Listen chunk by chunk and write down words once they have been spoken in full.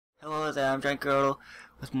Hello there, I'm GiantGrotle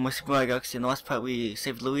with my Super Mario Galaxy. In the last part we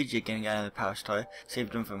saved Luigi getting out of the Power Star,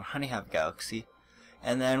 saved him from Honey Hive Galaxy,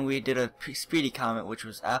 and then we did a Speedy Comet which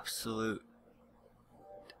was a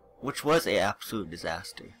absolute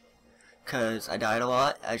disaster. Cause I died a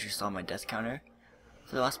lot, as you saw my death counter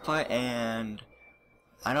for the last part, and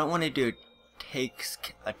I don't want to do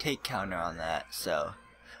a take counter on that, so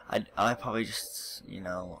I probably just,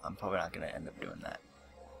 I'm probably not going to end up doing that.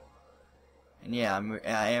 And yeah,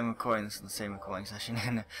 I am recording this in the same recording session,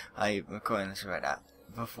 and I'm recording this I'm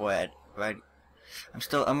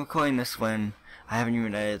recording this when I haven't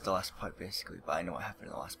even edited the last part basically, but I know what happened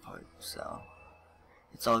in the last part, so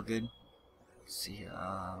it's all good. Let's see here,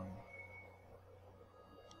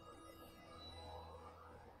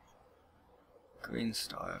 Green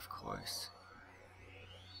Star, of course.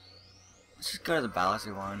 Let's just go to the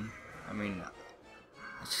Bowser one.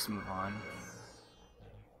 Let's just move on.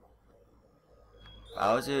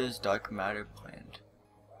 Bowser's Dark Matter Plant.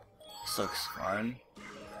 This looks fun.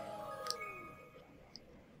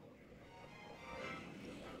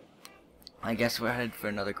 I guess we're headed for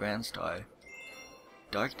another Grand Star.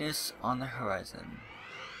 Darkness on the horizon.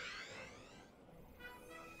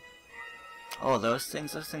 Oh, those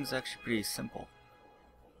things are actually pretty simple,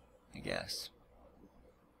 I guess.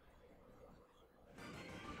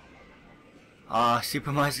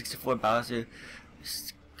 Super Mario 64 Bowser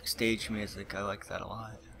stage music, I like that a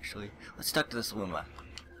lot, actually. Let's talk to this Luma.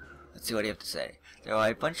 Let's see what you have to say. There are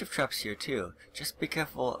a bunch of traps here too. Just be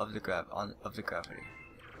careful of the gravity.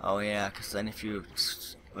 Oh yeah, because then if you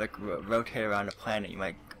rotate around a planet, you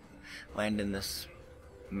might land in this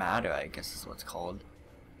matter, I guess is what it's called.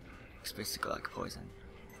 It's basically like poison.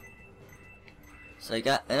 So I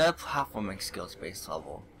got another platforming skills based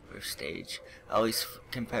level or stage, at least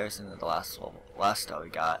comparison to the last star we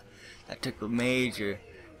got. That took a major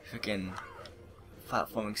freaking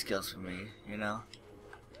platforming skills for me, and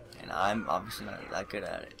I'm obviously not that good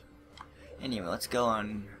at it. Anyway, let's go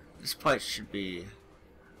on. This part should be,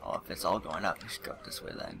 if it's all going up, we should go up this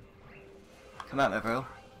way then. Come at me, bro.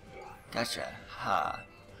 Gotcha. Ha.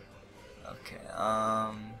 Okay,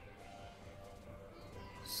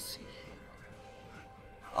 let's see here.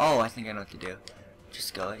 Oh, I think I know what to do.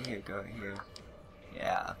 Just go right here,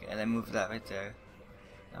 Yeah, okay, and then move that right there.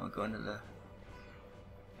 Now we'll go into the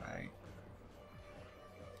right.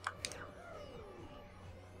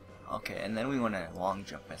 Okay, and then we want to long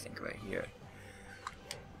jump, I think, right here.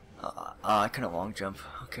 I couldn't long jump.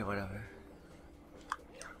 Okay, whatever.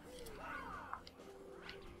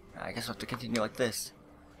 I guess we'll have to continue like this.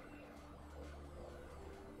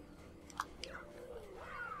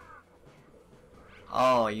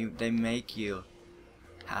 Oh, they make you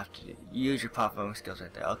have to use your platforming skills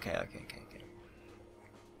right there. Okay.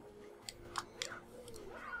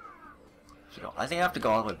 So I think I have to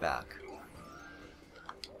go all the way back.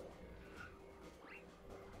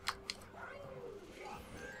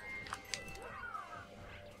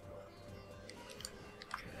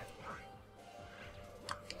 Okay.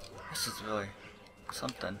 This is really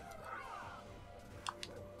something.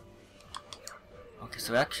 Okay,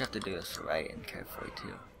 so we actually have to do this right and carefully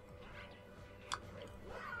too.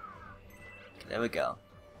 Okay, there we go.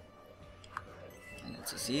 And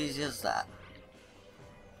it's as easy as that.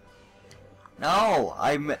 No!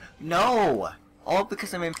 No! All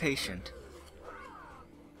because I'm impatient.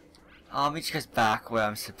 I'll meet you guys back where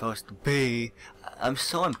I'm supposed to be. I'm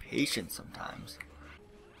so impatient sometimes.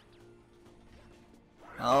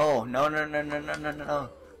 No.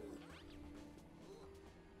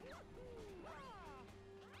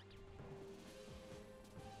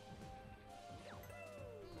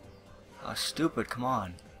 Oh, stupid, come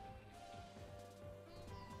on.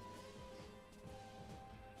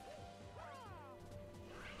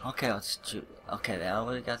 Okay, let's shoot. Okay, now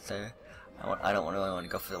we got there. I don't really want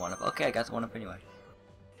to go for the one up. Okay, I got the one up anyway.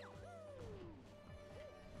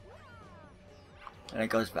 And it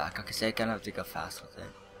goes back. Okay, so I kind of have to go fast with it.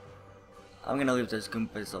 I'm gonna leave those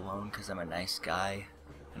Goombas alone because I'm a nice guy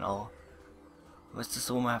and all. What's this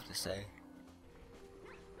woman have to say?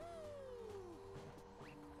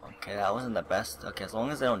 Okay, that wasn't the best. Okay, as long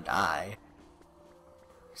as they don't die.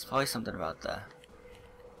 There's probably something about that.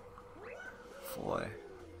 4.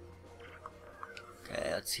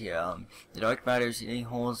 Okay, let's see. The dark matter is eating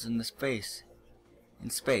holes in space.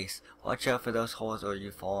 Watch out for those holes or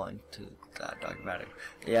you fall into that dark matter.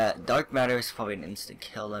 Yeah, dark matter is probably an instant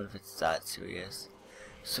kill then if it's that serious.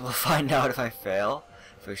 So we'll find out if I fail,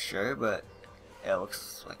 for sure, but it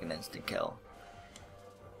looks like an instant kill.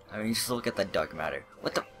 Just look at that dark matter.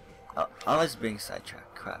 What the? Oh, I was being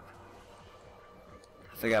sidetracked. Crap.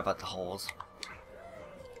 I forgot about the holes.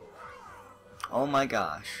 Oh my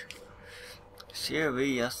gosh.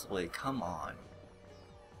 Seriously, come on.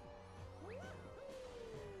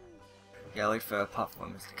 Yeah, wait for our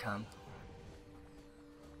platformers to come.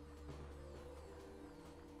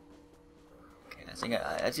 Okay, I think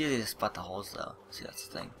it's easy to spot the holes though. See, that's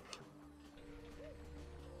the thing.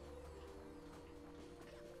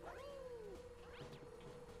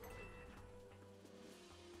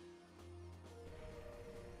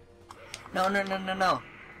 No, no, no, no, no.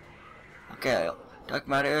 Okay, Dark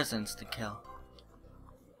Matter is instant kill.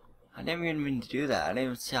 I didn't even mean to do that. I didn't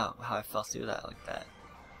even see how I fell through that like that.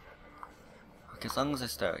 Okay, as long as I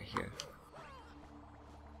start right here.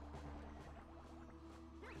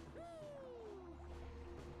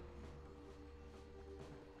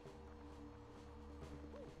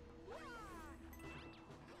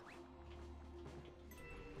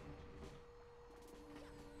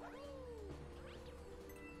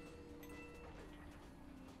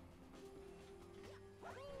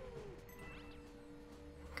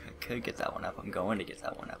 Could get that one up. I'm going to get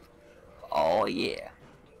that one up. Oh yeah.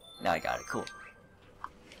 Now I got it. Cool.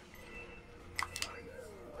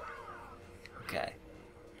 Okay.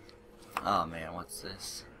 Oh man, what's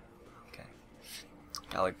this? Okay.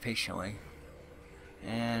 Gotta wait patiently.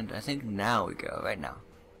 And I think now we go. Right now.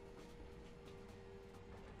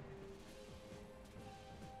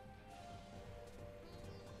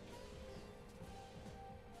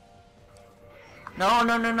 No,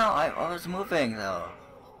 no, no, no. I was moving though.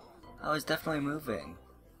 I was definitely moving.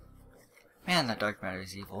 Man, that dark matter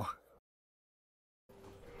is evil.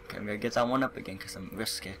 Okay, I'm gonna get that one up again because I'm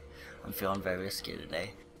risky. I'm feeling very risky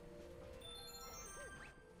today.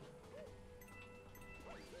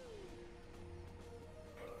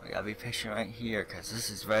 I gotta be patient right here because this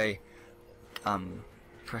is very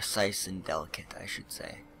precise and delicate, I should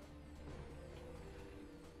say.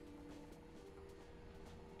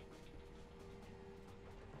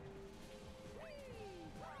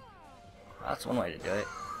 That's one way to do it.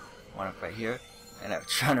 One up right here, and I was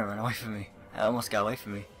trying to run away from me. I almost got away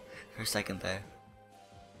from me for a second there.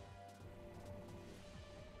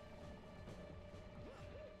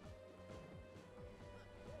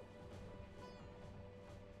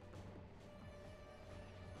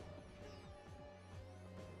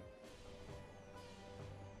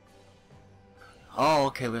 Oh,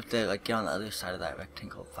 okay, we have to like get on the other side of that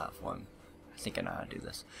rectangle platform. I think I know how to do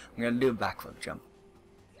this. I'm gonna do a backflip jump.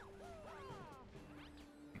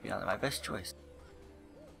 Maybe not my best choice.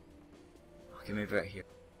 Okay, maybe right here.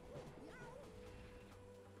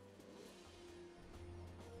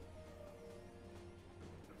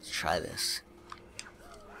 Let's try this.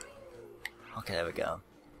 Okay, there we go.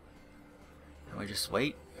 And we just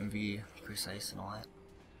wait and be precise and all that.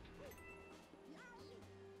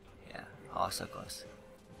 Yeah, oh, so close.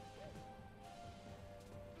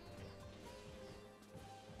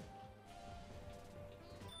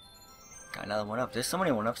 Got another one up. There's so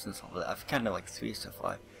many one ups in this level. I've kind of like 3 so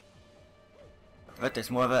far. But there's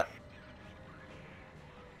more of it.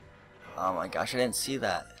 Oh my gosh, I didn't see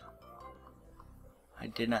that. I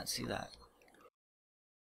did not see that.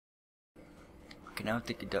 Okay, now I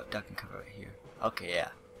think a duck can cover right here. Okay, yeah.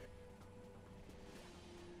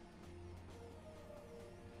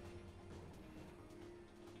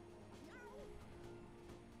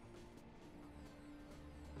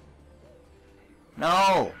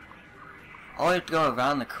 No! Oh, you have to go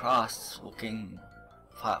around the cross-looking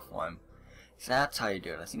platform. So that's how you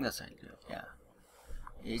do it. I think that's how you do it, yeah.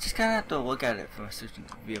 You just kind of have to look at it from a certain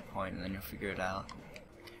viewpoint and then you'll figure it out. Okay,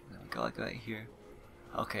 go like right here.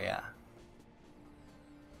 Okay, yeah.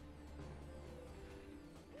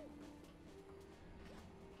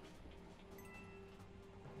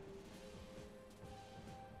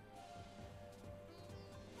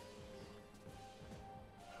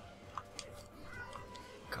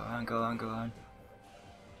 Go on, go on, go on.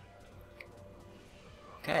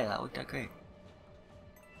 Okay, that worked out great.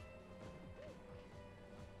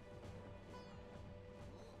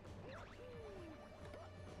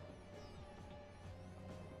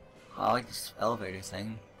 Oh, I like this elevator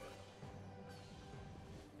thing.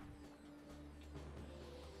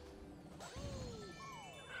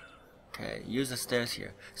 Okay, use the stairs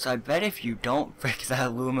here. So I bet if you don't break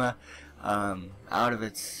that Luma out of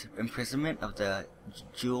its imprisonment of the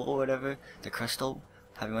jewel or whatever, the crystal,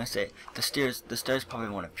 however you want to say it, the stairs probably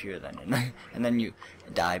won't appear then, and then you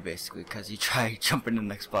die basically because you try jumping to the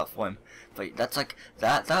next platform. But that's like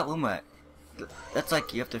that Luma. That's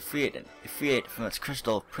like you have to free it from its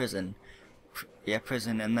crystal prison,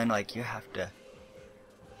 and then like you have to,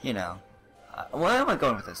 you know, where am I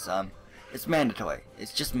going with this? It's mandatory.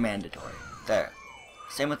 It's just mandatory. There.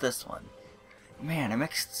 Same with this one. Man, it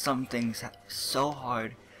makes some things so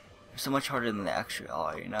hard. So much harder than the actual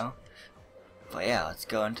are, you know? But yeah, let's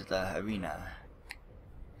go into the arena.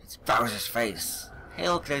 It's Bowser's face. Hey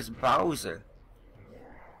look, there's Bowser.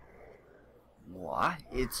 What?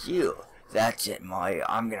 It's you. That's it, Mario.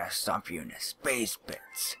 I'm gonna stomp you into space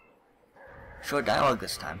bits. Short dialogue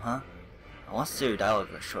this time, huh? I want to see your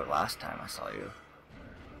dialogue was short last time I saw you.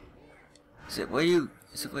 Is it where you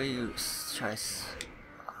try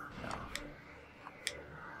no.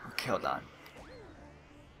 Okay, hold on.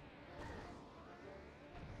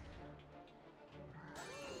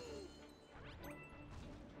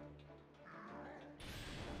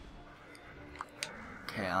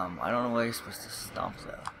 Okay, I don't know where you're supposed to stomp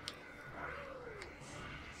though.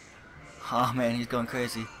 Oh man, he's going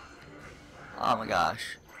crazy. Oh my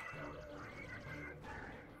gosh.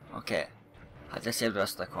 Okay. I just saved the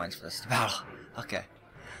rest of the coins for this battle. Okay.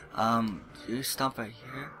 Do you stomp right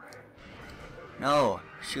here? No,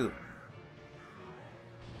 shoot.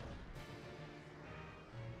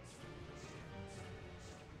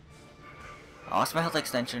 I lost my health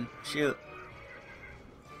extension. Shoot.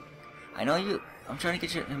 I know you. I'm trying to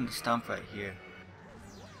get him to stomp right here.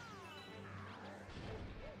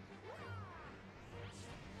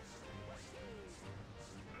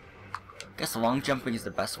 Guess long jumping is the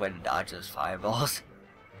best way to dodge those fireballs.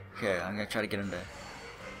 Here, I'm gonna try to get him to.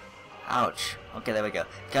 Ouch. Okay, there we go.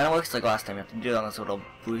 Kinda works like last time. You have to do it on those little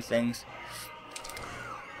blue things.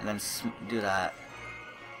 And then do that.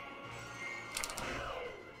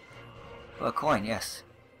 Oh, a coin, yes.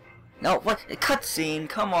 No, what? A cutscene!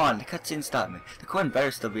 Come on! The cutscene stopped me. The coin better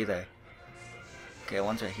still be there. Okay,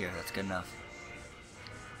 one's right here. That's good enough.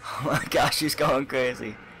 Oh my gosh, he's going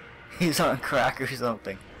crazy. He's on crack or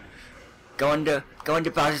something. Going to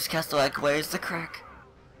Bowser's Castle, like, where's the crack?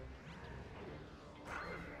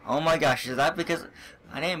 Oh my gosh, is that because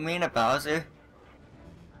I didn't mean it, Bowser?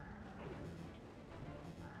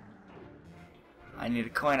 I need a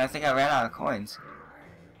coin. I think I ran out of coins.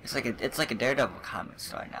 It's like a Daredevil comic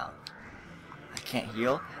story now. I can't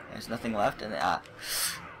heal. There's nothing left, and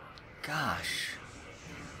gosh.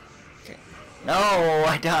 Okay. No,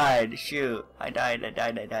 I died. Shoot, I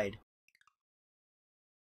died.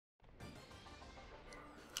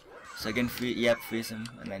 So again, freeze him,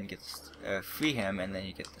 and then you get free him, and then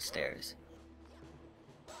you get the stairs.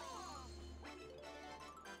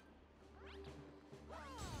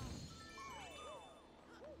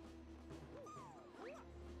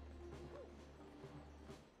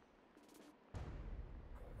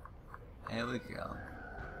 There we go.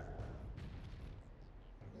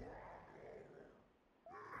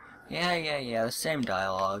 Yeah, the same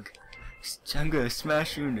dialogue. I'm gonna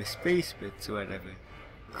smash you into space bits or whatever.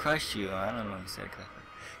 Crush you, I don't know what he said exactly.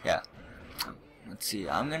 Yeah. Let's see,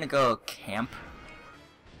 I'm gonna go camp.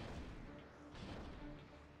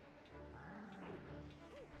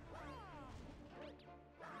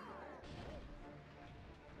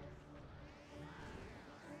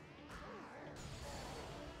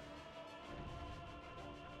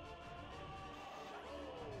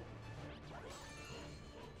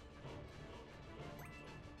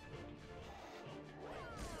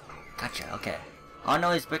 Gotcha, okay. Oh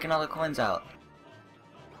no, he's breaking all the coins out.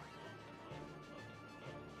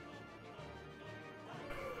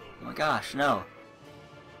 Oh my gosh, no.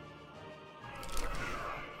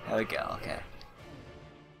 There we go, okay.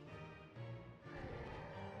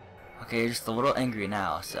 Okay, you're just a little angry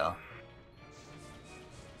now, so.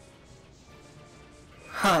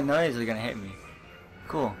 Huh, no, he's gonna hit me.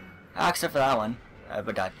 Cool. Except for that one.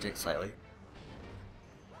 But dodged it slightly.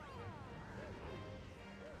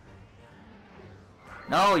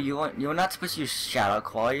 No, you're not supposed to use Shadow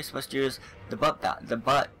Claw. You're supposed to use the butt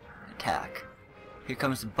attack. Here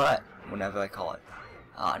comes the butt. Whenever I call it.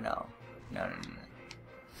 Oh no, no.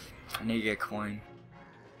 I need to get a coin.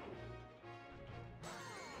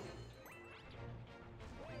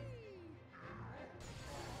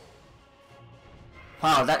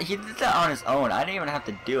 Wow, he did that on his own. I didn't even have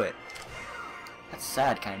to do it. That's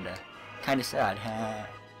sad, kinda sad.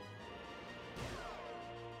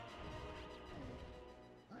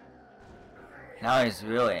 Now he's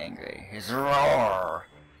really angry. His roar.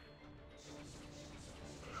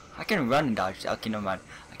 I can run and dodge. Okay, no mind.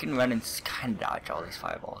 I can run and kind of dodge all these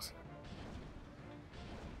fireballs.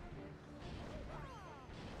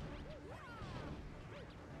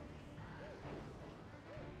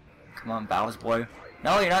 Come on, Bowser boy.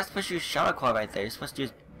 No, you're not supposed to use Shadow Claw right there. You're supposed to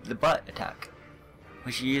use the butt attack,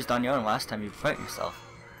 which you used on your own last time you hurt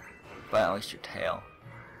yourself. But at least your tail.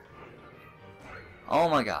 Oh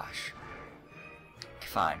my gosh.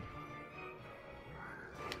 Fine.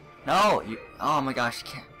 No, oh my gosh,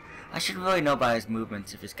 you can't. I should really know by his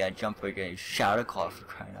movements if he's got a jump or a Shadow Claw for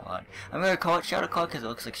crying out loud. I'm gonna call it Shadow Claw because it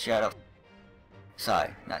looks like Shadow.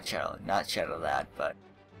 Sorry, not Shadow Lad, but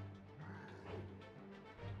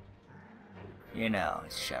you know,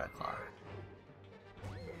 it's Shadow Claw.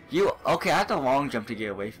 Okay, I have to long jump to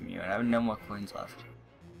get away from you, and I have no more coins left.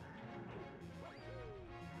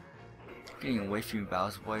 Getting away from you,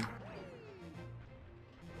 Bowser boy.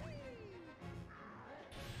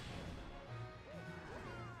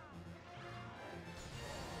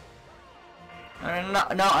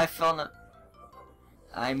 No, I fell in the...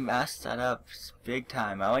 I messed that up big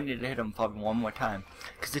time. I wanted to hit him probably one more time,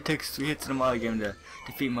 because it takes 3 hits in a Mario game to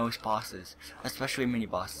defeat most bosses, especially mini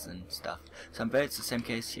bosses and stuff. So I bet it's the same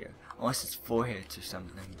case here, unless it's 4 hits or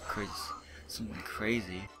something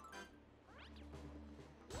crazy.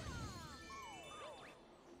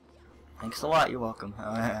 Thanks a lot. You're welcome.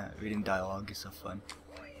 Reading dialogue is so fun.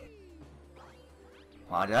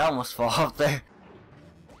 Wow, did I almost fall off there?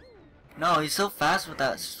 No, he's so fast with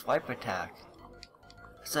that swipe attack.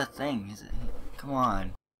 What's that thing? Is it? Come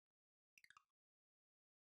on.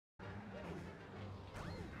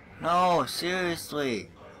 No,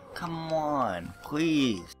 seriously. Come on,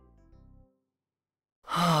 please.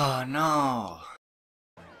 Oh no.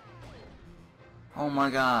 Oh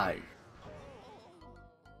my god.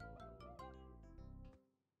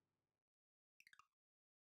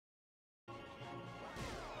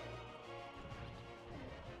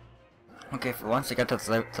 Okay, for once I got to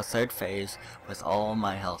the third phase with all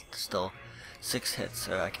my health, still 6 hits,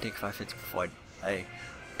 so I can take 5 hits before I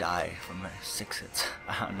die from 6 hits.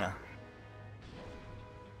 I don't know.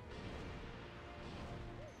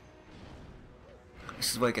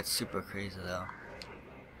 This is where it gets super crazy though.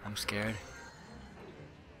 I'm scared.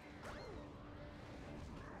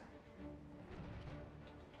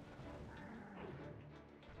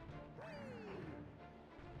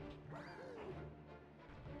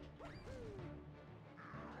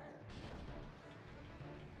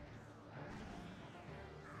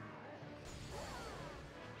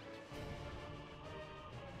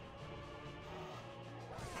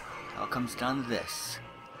 All comes down to this.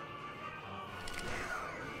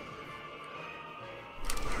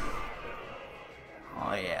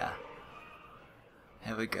 Oh yeah.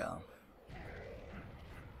 Here we go.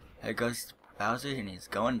 There goes Bowser and he's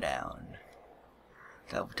going down.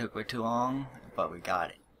 That took way too long, but we got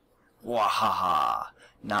it. Wahaha!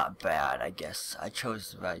 Not bad, I guess. I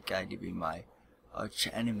chose the right guy to be my arch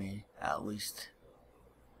enemy, at least.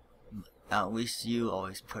 At least you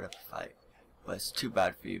always put up a fight. But it's too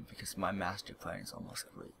bad for you because my master plan is almost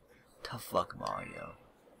complete. Tough luck, Mario.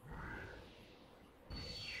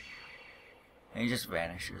 And he just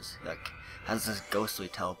vanishes. Like, has this ghostly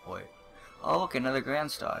teleport. Oh look, another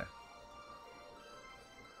Grand Star.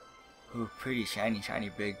 Ooh, pretty shiny,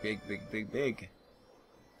 big.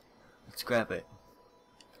 Let's grab it.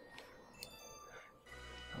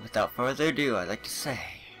 Without further ado, I'd like to say,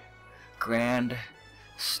 Grand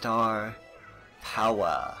Star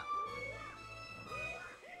Power.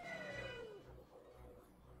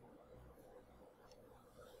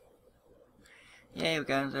 Yay, we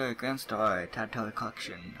got another Grand Star Totodile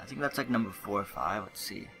collection. I think that's like number 4 or 5. Let's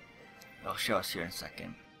see. It'll show us here in a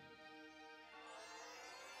second.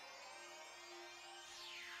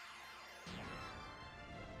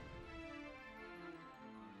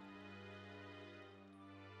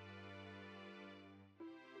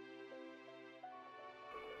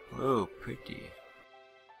 Whoa, pretty.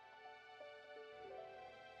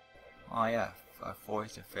 Oh yeah, our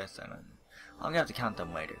 4th or 5th, and I'm gonna have to count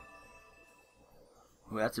them later.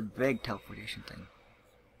 Ooh, that's a big teleportation thing.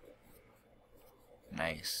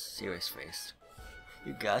 Nice, serious face.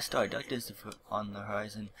 You got Stardust is on the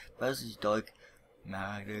horizon. Bowser's dark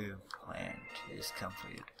matter plant is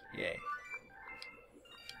completed. Yay.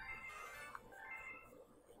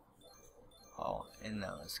 Oh, and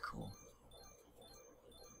that was cool.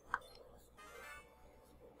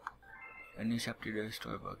 A new chapter to the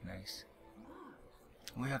storybook, nice.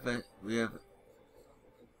 We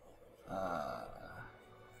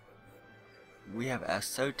have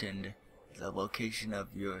ascertained the location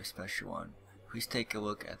of your special one. Please take a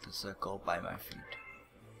look at the circle by my feet.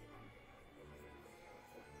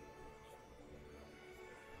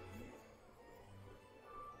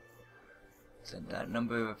 So that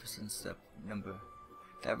number represents the number.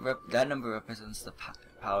 That number represents the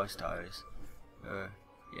power stars.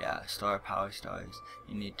 Yeah, star power stars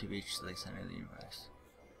you need to reach the center of the universe.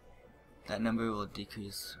 That number will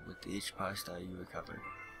decrease with each power star you recover.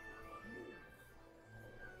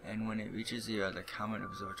 And when it reaches 0, the comet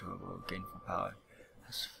observatory will gain full power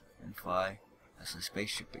and fly as a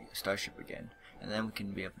starship again. and then we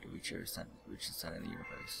can be able to reach the center of the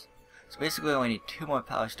universe. So basically, we only need 2 more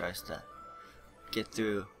power stars to get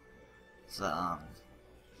through the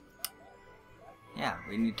yeah,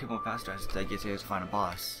 we need 2 more power stars to get through the final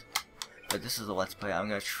boss. But this is a let's play. I'm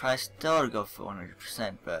gonna try still to go for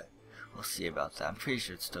 100%, but we'll see about that. I'm pretty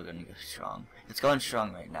sure it's still gonna go strong. It's going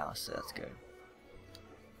strong right now, so that's good.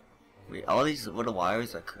 All these little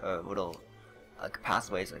wires are little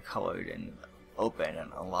pathways are colored and open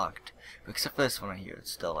and unlocked, but except for this one right here,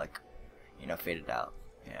 it's still like, you know, faded out.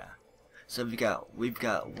 Yeah. So we've got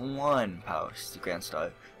 1 power Grand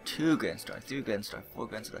Star, 2 Grand Star, 3 Grand Star, 4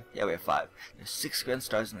 Grand Star. Yeah, we have 5. There's 6 Grand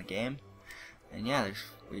Stars in the game, and yeah,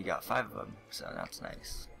 we got 5 of them, so that's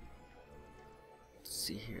nice. Let's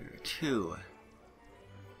see here, 2.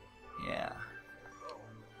 Yeah.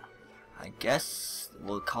 I guess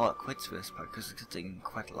we'll call it quits for this part because it's taking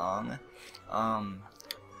quite long. I don't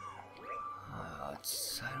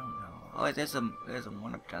know. Oh, wait, there's a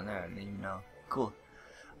 1 up down there. I didn't even know. Cool.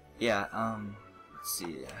 Yeah. Let's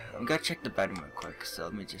see. I'm gonna check the bedroom real quick. So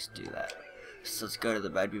let me just do that. So let's go to the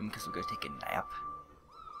bedroom because we're gonna take a nap.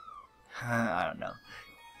 I don't know.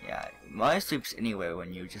 Yeah, Mario sleeps anywhere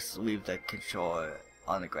when you just leave the controller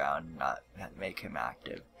on the ground and not make him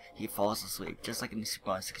active. He falls asleep just like in Super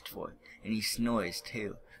Mario 64, and he snores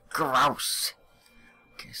too. Gross.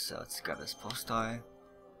 Okay, so let's grab this pole star.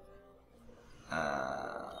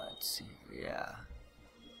 Let's see. Yeah,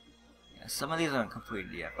 some of these aren't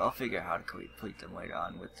completed yet, but I'll figure out how to complete them later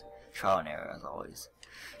on with trial and error as always.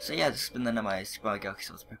 So yeah, this has been the end of my Super Mario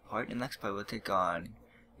Galaxy Let's Play part. In the next part, we'll take on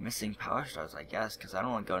missing power stars, I guess, because I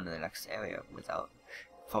don't want to go into the next area without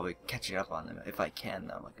probably catching up on them, if I can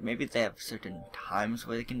though. Like maybe they have certain times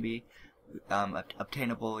where they can be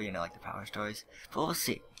obtainable, you know, like the power stars, but we'll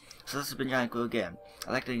see. So this has been GiantGrotle again.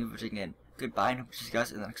 I'd like to thank you for tuning in. Goodbye, and hope to see you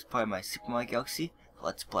guys in the next part of my Super Mario Galaxy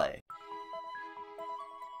Let's Play.